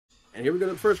And here we go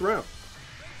to the first round.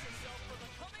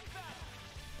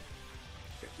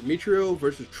 Demetrio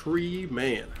versus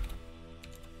TreeMan.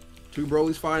 Two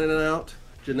Broly's fighting it out.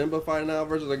 Janemba fighting out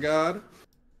versus a god.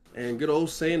 And good old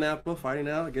Sayanappa fighting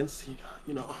out against,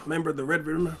 you know, a member of the Red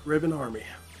Ribbon Army.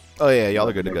 Oh yeah, y'all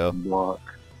are good to go. Block.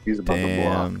 He's about to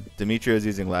block. Demetrio's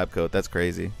using lab coat. That's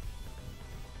crazy.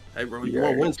 Hey, bro, you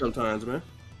won't win sometimes, man.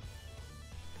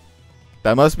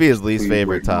 That must be his least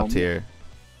favorite top tier.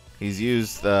 He's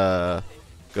used Gogeta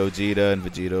and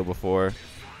Vegito before,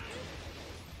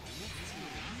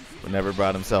 but never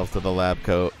brought himself to the lab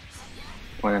coat.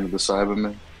 Playing the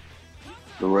Cyberman.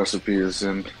 The recipe is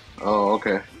in. Oh,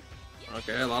 okay.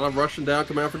 Okay, a lot of rushing down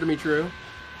coming out for Demetrio.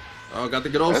 Oh, got the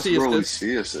good old C assist.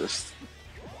 C assist.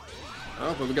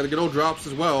 Oh, but we got the good old drops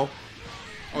as well.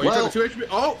 Oh, you took a 2 HP.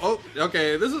 Oh,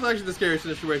 okay. This is actually the scariest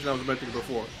situation I was mentioning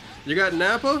before. You got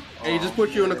Nappa, and he just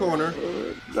put you in the corner.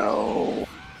 No.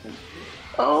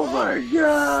 Oh my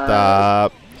god.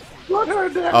 Stop. Look her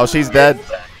down. Oh, she's dead.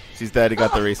 She's dead. He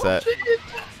got the reset.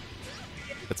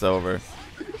 It's over.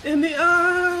 In the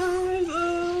eyes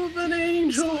of an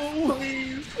angel.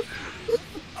 Please.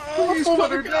 Please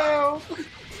put her down. Oh,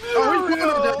 he's putting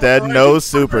her down. Dead. No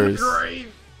supers.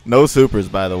 No supers,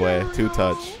 by the way.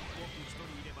 2-touch.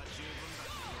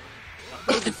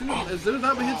 As soon as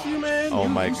Nappa hits you, man. Oh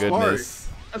my goodness.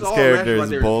 This character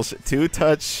is bullshit.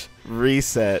 2-touch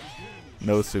reset.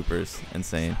 No supers.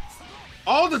 Insane.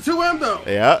 Oh, the 2M though.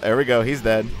 Yeah, there we go. He's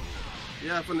dead.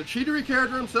 Yeah, from the cheatery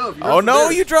character himself. Oh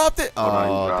no, you dropped it.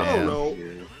 Oh, damn. No.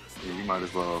 Yeah, you might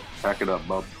as well pack it up,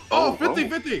 bub. Oh,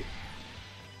 50-50.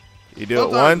 You do it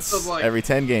once every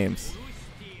 10 games.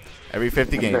 Every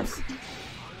 50 games.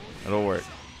 It'll work.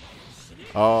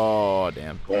 Oh,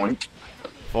 damn. Boink.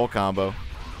 Full combo.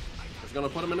 It's going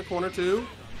to put him in the corner, too.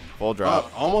 Full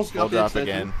drop. Almost got Full the drop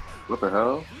extension. again. What the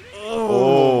hell?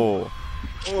 Oh.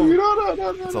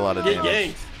 No. That's a lot of Get damage.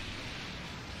 yanked.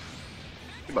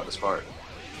 He's about to spark.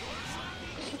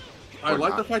 I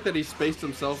like the fact that he spaced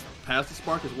himself past the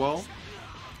spark as well.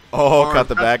 Oh, caught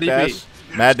the backdash.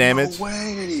 Mad damage. No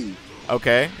way.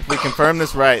 Okay, if we confirm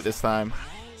this right this time.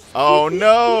 Oh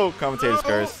no! Commentator's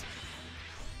curse.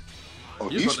 Oh,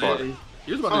 He was about to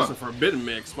do some forbidden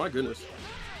mix. My goodness.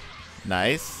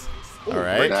 Nice. Ooh, All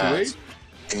right. That's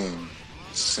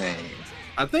insane.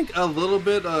 I think a little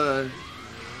bit. I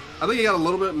think he got a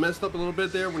little bit messed up a little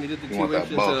bit there when he did the 2H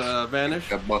into Vanish.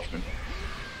 That buffing.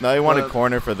 No, he wanted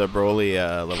corner for the Broly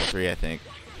level 3, I think.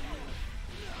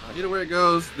 Either way it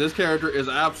goes, this character is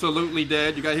absolutely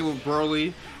dead. You got him with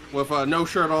Broly with no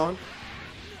shirt on.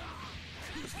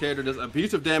 This character does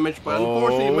abusive damage, but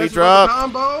unfortunately he messes up the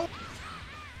combo.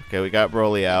 Okay, we got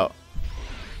Broly out.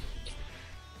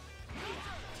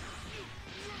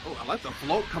 Oh, I like the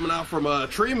float coming out from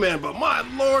TreeMan, but my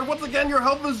lord, once again your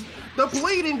health is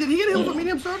depleting. Did he get him with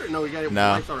medium starter? No, he got him with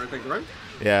light starter, I think, right?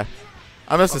 Yeah.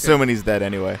 I'm just assuming he's dead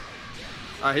anyway.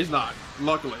 He's not,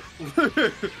 luckily.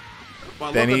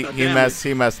 Then he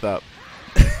messed up.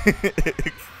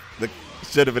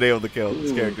 Should have been able to kill.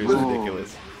 This character is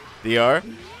ridiculous. DR.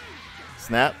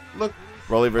 Snap. Look.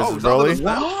 Broly versus Broly.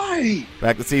 Why?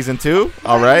 Back to season 2.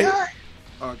 All right.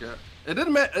 Okay. It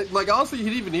didn't matter. Like, honestly, he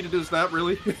didn't even need to do the snap,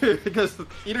 really. Because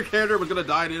either character was going to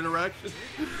die in interaction.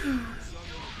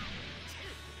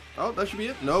 Oh, that should be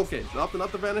it? No, okay. Not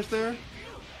the vanish there.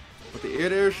 But the air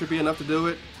there should be enough to do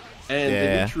it. And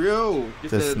Demetrio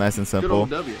gets just nice and simple. Good old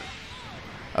W.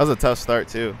 That was a tough start,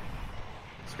 too.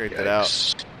 Scraped it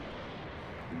out.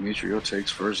 Demetrio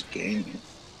takes first game.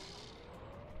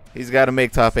 He's got to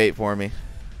make top 8 for me.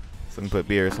 So I can put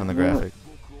Beerus on the graphic.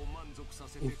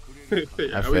 Yeah,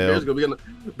 I failed. Beerus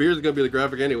is gonna be the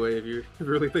graphic anyway if you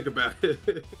really think about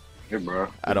it. Hey, bro.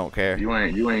 I don't care. You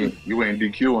ain't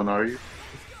DQing, are you?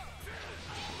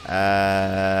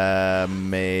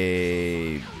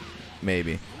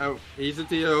 Maybe. He's a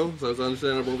TO, so it's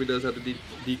understandable if he does have to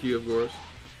DQ, of course.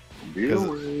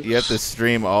 You have to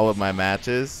stream all of my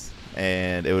matches,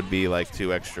 and it would be like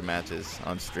 2 extra matches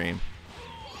on stream.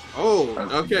 Oh,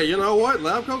 okay. You know what?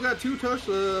 Labco got 2-touch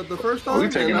the first time,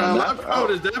 and Labco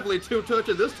is definitely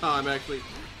 2-touching this time, actually.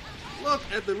 Look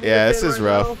at the this is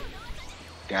rough. Now.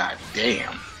 God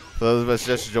damn. For those of us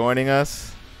just joining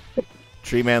us,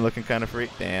 TreeMan looking kind of freak.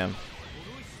 Damn.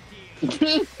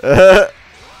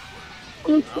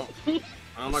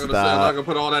 I'm not gonna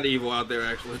put all that evil out there,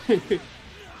 actually.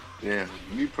 Yeah,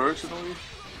 me personally,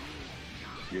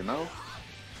 you know.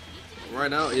 Right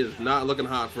now, it is not looking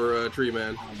hot for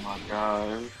TreeMan. Oh my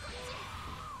god.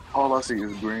 All I see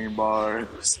is green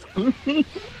bars.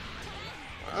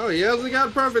 Oh, he hasn't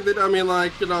got perfect. I mean,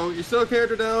 like, you know, you still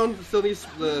character down. You still need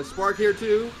the spark here,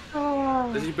 too.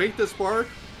 Does he bait the spark?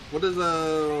 What is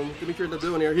Dimitri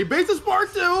doing here? He baits the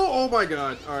spark too. Oh my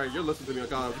god! All right, you're listening to me on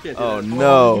college. You can't do that.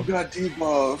 No! You got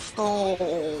debuffed.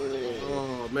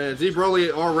 Oh man, Z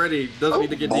Broly already doesn't need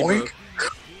to get debuffed.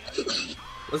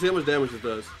 Let's see how much damage it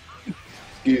does.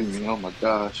 Excuse me. Oh my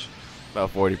gosh.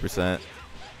 About 40%.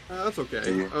 That's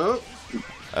okay.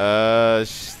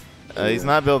 Yeah. He's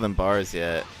not building bars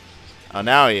yet. Oh,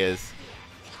 now he is.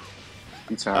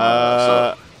 If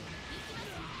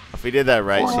he did that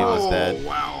right, she was dead.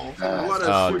 Wow! What a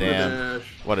super dash.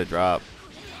 What a drop!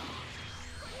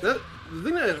 The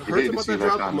thing that hurts about that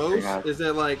drop the most is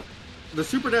that like the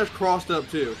super dash crossed up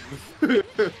too.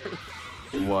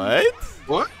 What?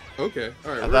 What? Okay.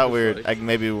 All right. I thought we were.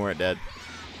 Maybe we weren't dead.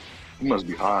 He must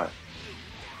be hot.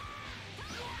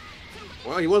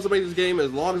 Well, he wants to make this game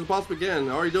as long as possible again.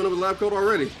 Already doing it with lab code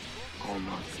already. Oh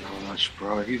my gosh,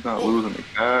 bro. He's not losing the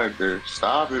character.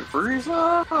 Stop it,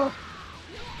 Frieza.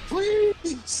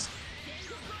 Please.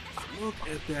 Look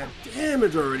at that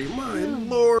damage already. My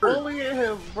lord. Bullying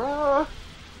him, bro.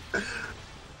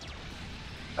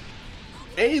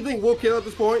 Anything will kill at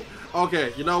this point.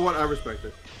 Okay, you know what? I respect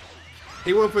it.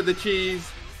 He went for the cheese.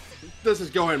 Let's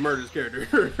just go ahead and murder his character.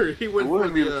 He went It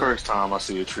wouldn't for be the first time I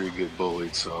see a tree get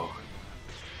bullied, so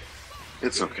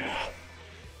it's okay.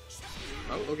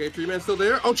 Oh, okay, TreeMan's still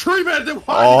there. Oh, TreeMan did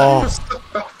what? Oh.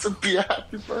 To be a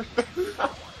happy birthday.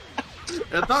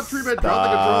 I thought TreeMan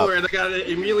dropped the controller and I got an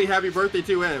immediately happy birthday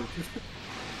to him.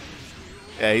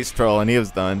 Yeah, he's trolling. He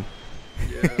was done.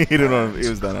 Yeah. He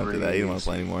was done after that. He didn't want to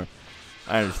play anymore.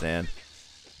 I understand.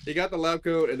 He got the lab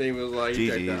coat and then he was like, he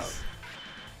checked out. GG's.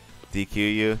 DQ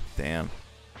you? Damn.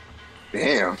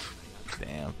 Damn.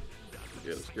 Damn.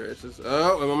 Get scratches.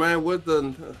 Oh, and my man with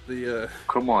the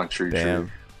Come on, Tree.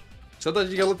 Damn.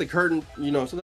 Sometimes you gotta let the curtain, you know.